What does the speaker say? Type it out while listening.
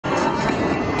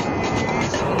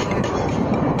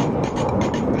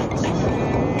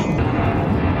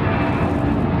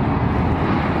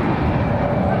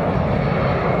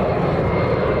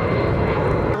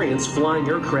flying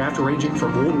aircraft ranging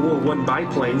from World War I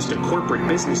biplanes to corporate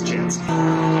business jets.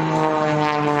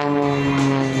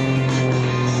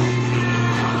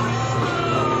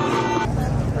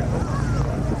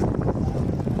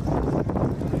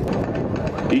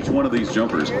 Each one of these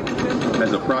jumpers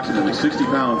has approximately 60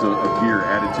 pounds of gear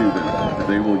added to them that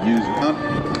they will use.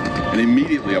 And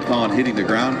immediately upon hitting the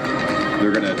ground,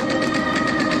 they're going to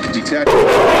detach.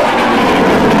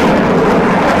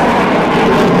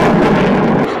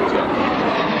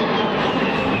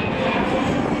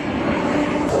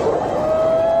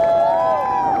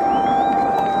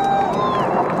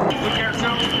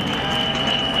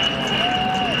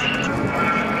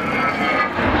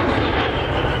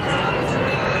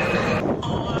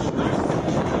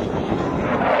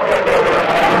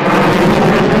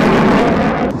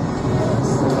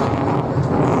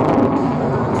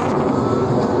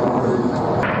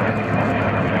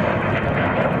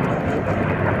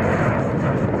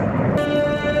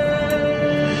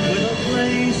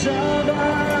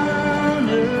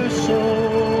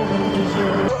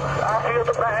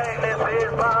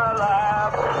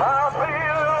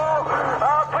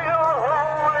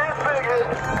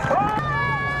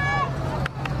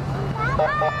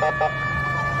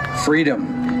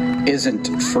 Freedom isn't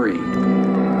free.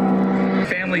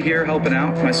 Family here helping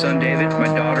out, my son David, my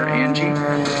daughter Angie,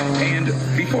 and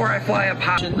before I fly a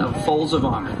pilot of Folds of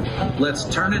Honor, let's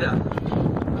turn it up.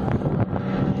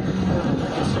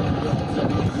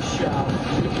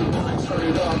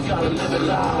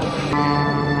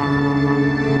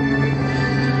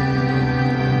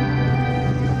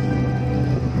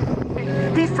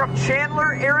 He's from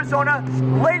Chandler, Arizona.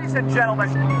 Ladies and gentlemen,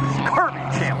 Kirby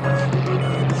Chandler.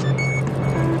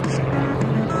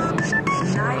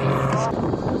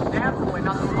 Absolutely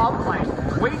not the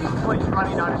upline. Waiting place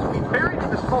running on his feet, buried in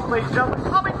the smoke ladies and gentlemen,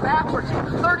 coming backwards,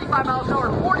 35 miles an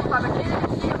hour, 45, I can't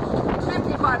even see him,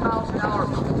 55 miles an hour.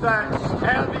 The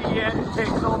heavy end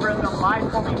takes over and the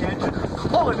live foaming engine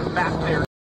pulling him back there.